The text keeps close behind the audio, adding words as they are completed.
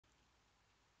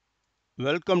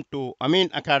Welcome to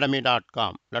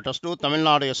AmeenAcademy.com. Let us do Tamil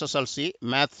Nadu SSLC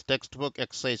Math Textbook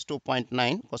Exercise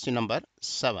 2.9, question number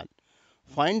 7.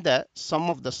 Find the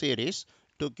sum of the series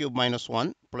 2 cube minus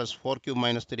 1 plus 4 cube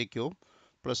minus 3 cube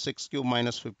plus 6 cube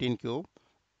minus 15 cube,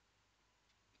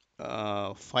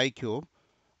 5 cube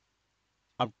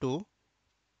up to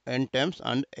n times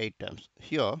and 8 times.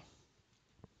 Here,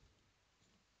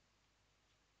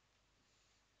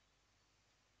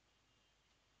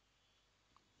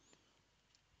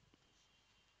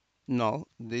 now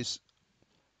this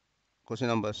question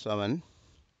number 7.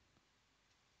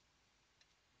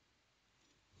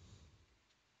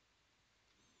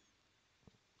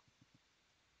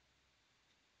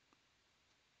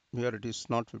 Here it is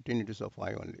not 15, it is a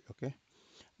 5 only. Okay.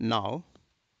 Now,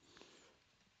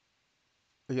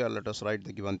 here let us write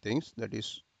the given things, that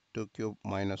is 2 cube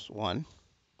minus 1,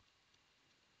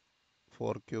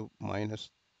 4 cube minus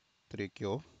 3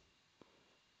 cube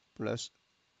plus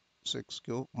 6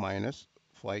 cube minus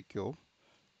 5 cube.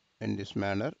 In this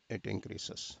manner it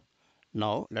increases.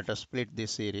 Now let us split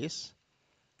this series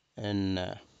in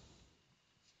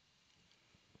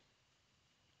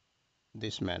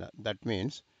this manner. That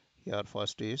means here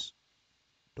first is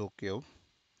 2 cube,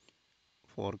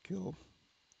 4 cube,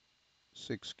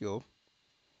 6 cube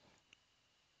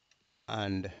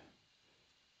and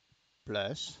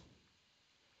plus,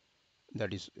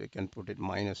 that is you can put it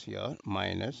minus here,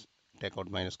 minus, take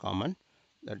out minus common,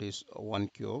 that is 1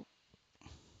 cube,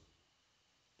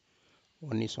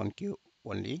 1 is 1 cube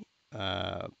only,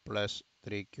 plus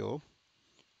 3 cube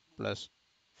plus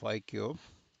 5 cube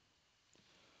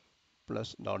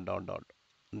plus dot dot dot.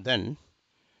 Then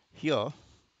here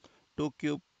 2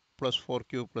 cube plus 4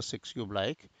 cube plus 6 cube,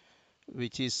 like,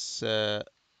 which is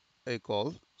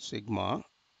equal sigma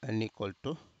n equal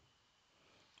to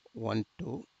 1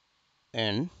 to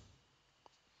n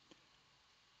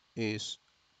is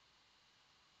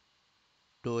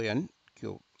 2n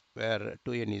cube, where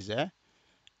 2n is a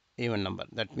even number.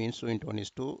 That means 2 into 1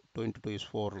 is 2, 2 into 2 is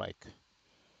 4, like,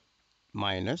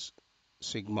 minus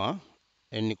sigma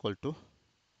n equal to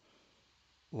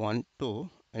 1 to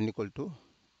n equal to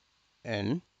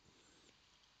n.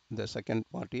 The second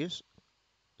part is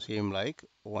same like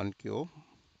 1 cube,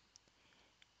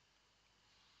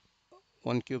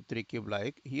 1 cube, 3 cube,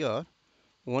 like here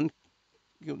 1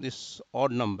 cube, this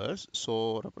odd numbers,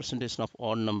 so representation of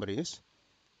odd number is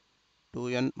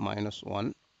 2n minus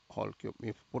 1 whole cube.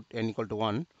 If put n equal to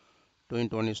 1, 2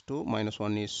 into 1 is 2, minus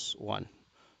 1 is 1.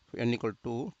 If n equal to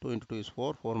 2, 2 into 2 is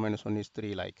 4, 4 minus 1 is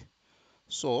 3, like.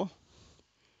 So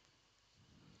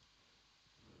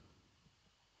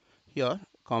here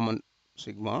common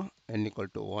sigma n equal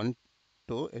to 1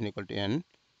 to n equal to n,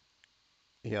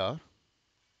 here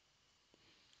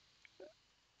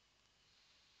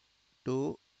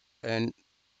 2n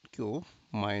cube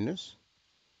minus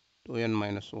 2n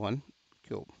minus 1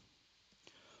 cube.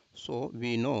 So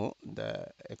we know the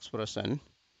expression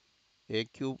a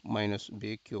cube minus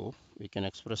b cube we can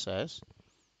express as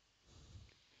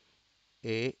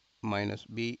a minus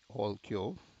b whole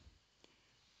cube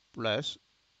plus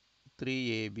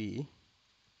 3ab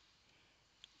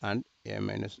and a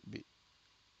minus b.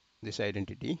 This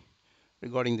identity,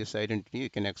 regarding this identity, you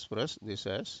can express this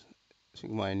as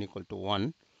sigma n equal to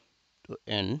 1 to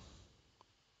n.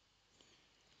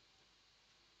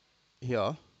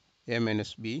 Here a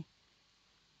minus b,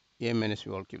 a minus b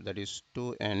whole cube, that is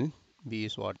 2n, b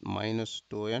is what, minus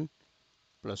 2n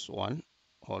plus 1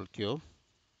 whole cube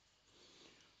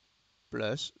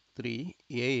plus 3,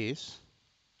 a is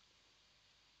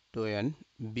 2n,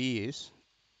 b is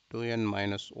 2n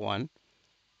minus 1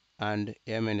 and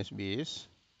a minus b is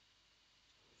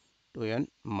 2n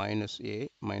minus a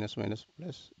minus minus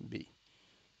plus b,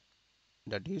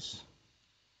 that is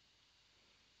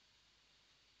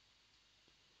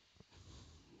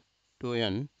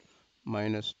 2n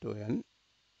minus 2n,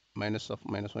 minus of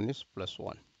minus 1 is plus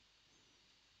 1.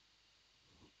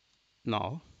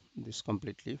 Now this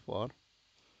completely for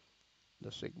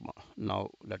the sigma. Now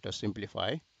let us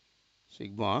simplify.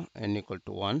 Sigma n equal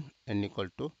to 1, n equal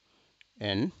to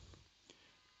n,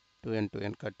 2n to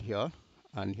n cut here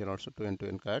and here also 2n to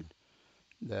n cut.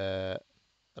 The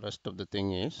rest of the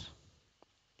thing is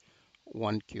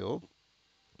 1 cube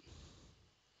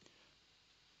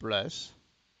plus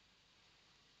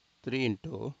 3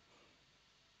 into,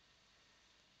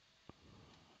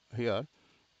 here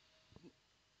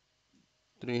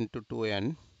 3 into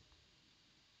 2n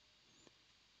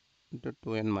into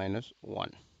 2n minus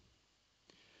 1,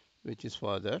 which is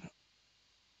further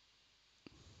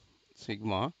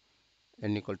sigma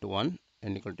n equal to 1,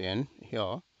 n equal to n.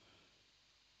 Here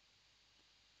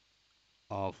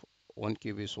of 1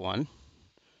 cube is 1,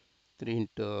 3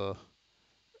 into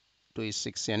 2 is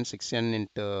 6n. 6n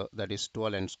into that is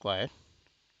 12n square.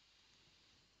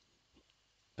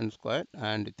 N square,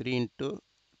 and 3 into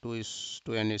 2 is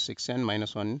 2n is 6n,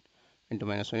 minus 1 into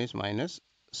minus 1 is minus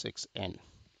 6n.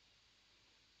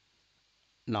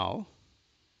 Now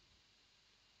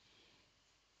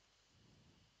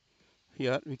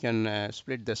here we can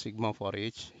split the sigma for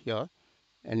each. Here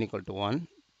n equal to 1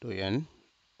 to n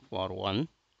for 1,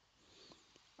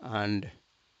 and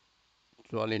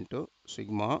 12 into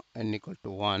sigma n equal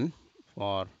to 1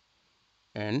 for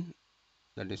n,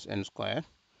 that is n square,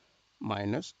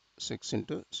 minus 6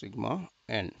 into sigma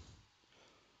n,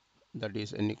 that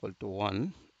is n equal to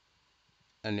 1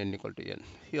 and n equal to n.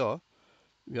 Here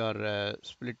we are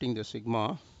splitting the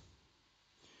sigma.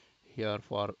 Here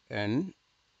for n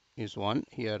is 1,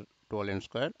 here 12n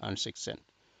square and 6n.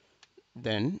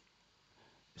 Then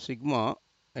sigma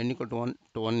n equal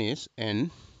to 1 is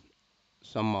n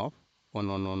sum of 1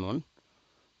 1 1 1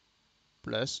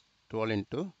 plus 12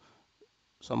 into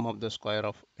sum of the square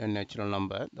of n natural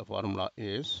number. The formula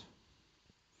is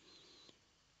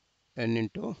n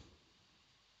into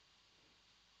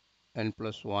n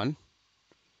plus 1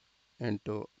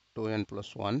 into 2n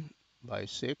plus 1 by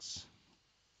 6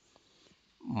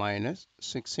 minus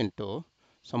 6 into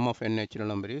sum of n natural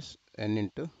number is n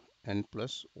into n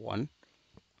plus 1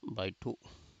 by 2.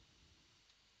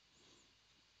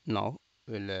 Now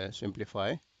we'll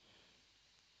simplify.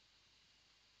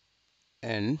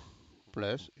 N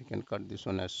plus, we can cut this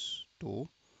one as 2,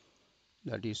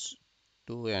 that is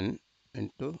 2n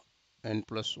into n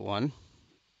plus 1,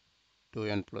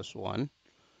 2n plus 1,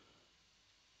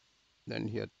 then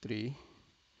here 3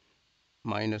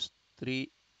 minus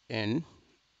 3n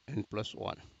n plus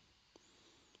 1.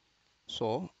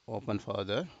 So open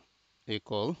further,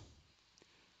 equal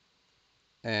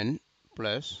n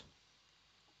plus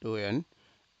 2n,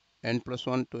 n plus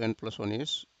 1 to n plus 1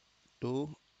 is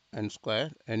 2n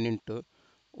square, n into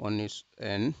 1 is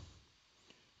n,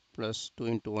 plus 2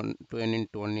 into 1, 2n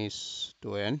into 1 is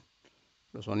 2n,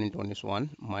 plus 1 into 1 is 1,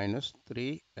 minus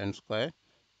 3n square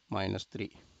minus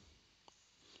 3,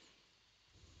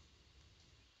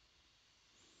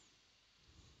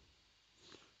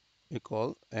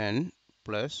 equal n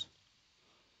plus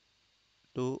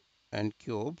 2n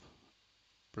cube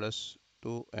plus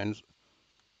 2n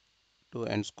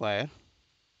square.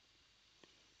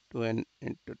 2n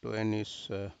into 2n is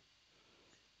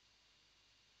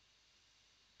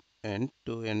n,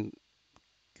 2n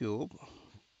cube,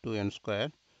 2n square,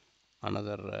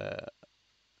 another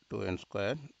 2n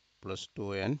square plus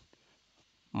 2n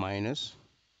minus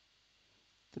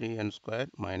 3n square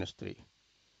minus 3.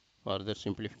 Further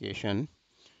simplification,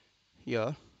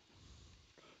 here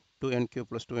 2n cube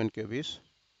plus 2n cube is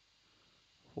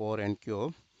 4n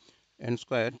cube, n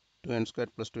square, 2n square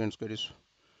plus 2n square is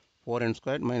 4n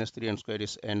square minus 3n square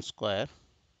is n square.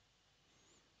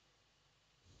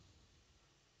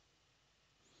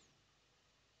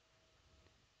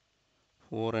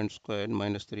 Four n square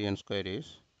minus 3n square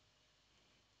is,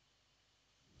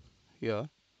 here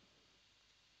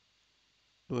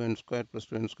 2n square plus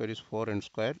 2n square is 4n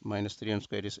square minus 3n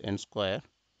square is n square.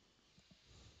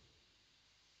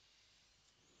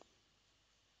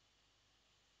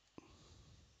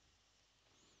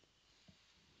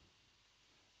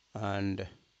 And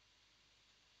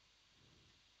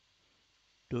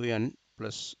 2n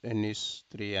plus n is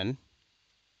 3n.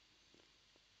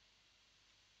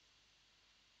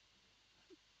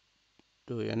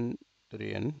 2n,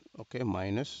 3n, okay,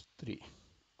 minus 3.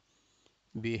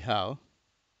 We have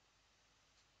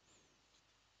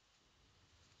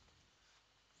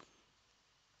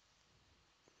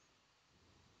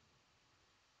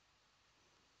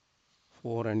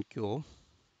 4n cube,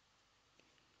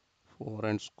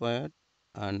 4n square,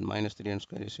 and minus 3n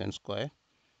square is n square.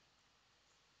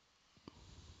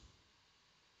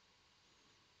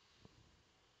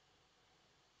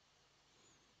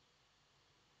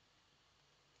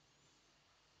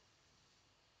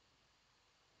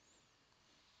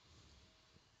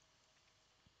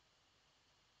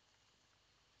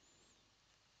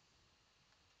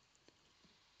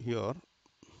 Here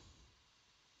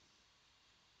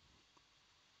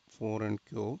 4n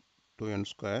cube, 2n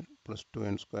square plus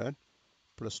 2n square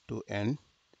plus 2n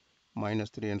minus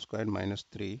 3n square minus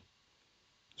 3.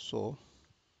 So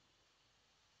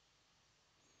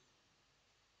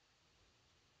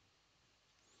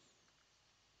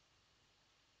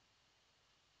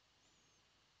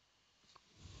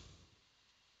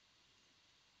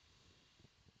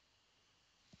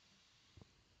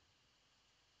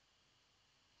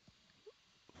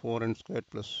 4n square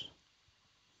plus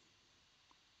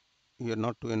here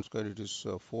not 2n square, it is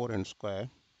 4n square,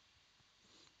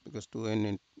 because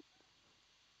 2n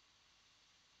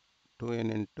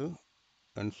into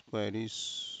n square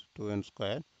is 2n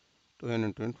square, 2n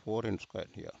into n 4n square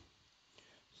here.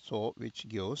 So which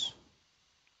gives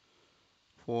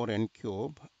 4n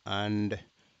cube, and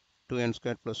 2n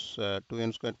square plus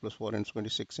 2n square plus 4n square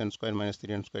is 6n square minus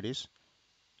 3n square is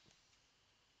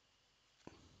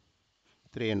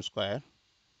 3n square,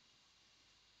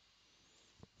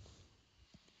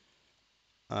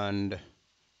 and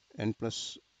n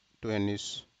plus 2n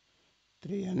is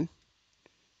 3n,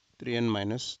 3n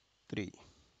minus 3.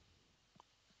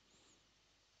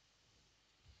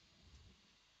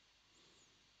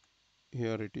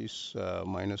 Here it is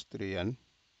minus 3n,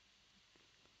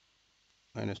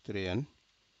 minus 3n.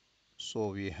 So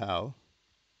we have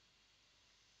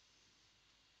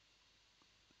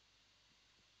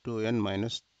 2n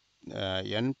minus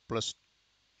n plus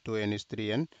 2n is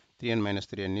 3n, 3n minus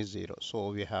 3n is 0.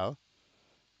 So we have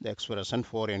the expression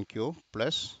 4n cube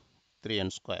plus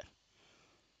 3n square.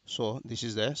 So this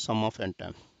is the sum of n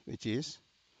terms, which is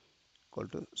equal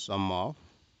to sum of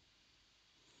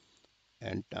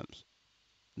n terms.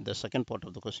 The second part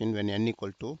of the question, when n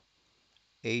equal to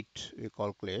 8 we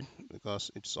calculate,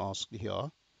 because it's asked here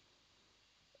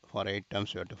for 8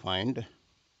 terms we have to find.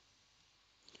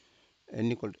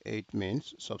 N equal to 8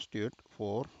 means substitute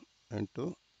 4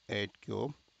 into 8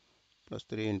 cube plus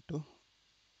 3 into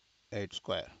 8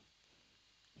 square.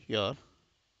 Here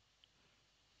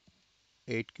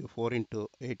 8 cube, 4 into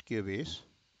 8 cube is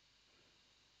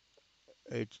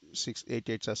 8, 6, 8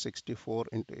 8s are 64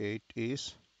 into 8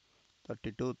 is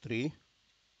 32, 3,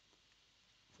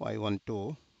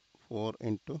 512, 4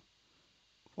 into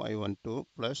 512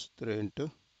 plus 3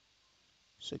 into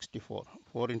 64.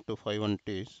 4 into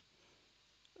 512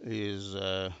 is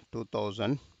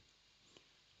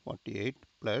 2048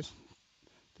 plus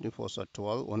 3 4s are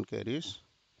 12, 1 carries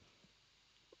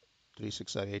 3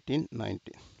 6 are 18,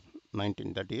 19.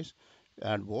 19, that is,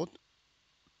 add both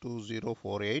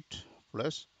 2048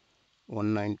 plus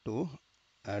 192,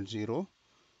 add 0,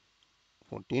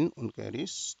 14, 1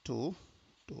 carries 2,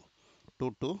 2,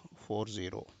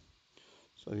 2240.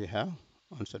 So we have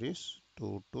answer is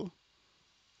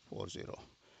 2240.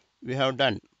 We have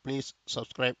done. Please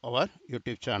subscribe our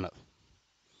YouTube channel.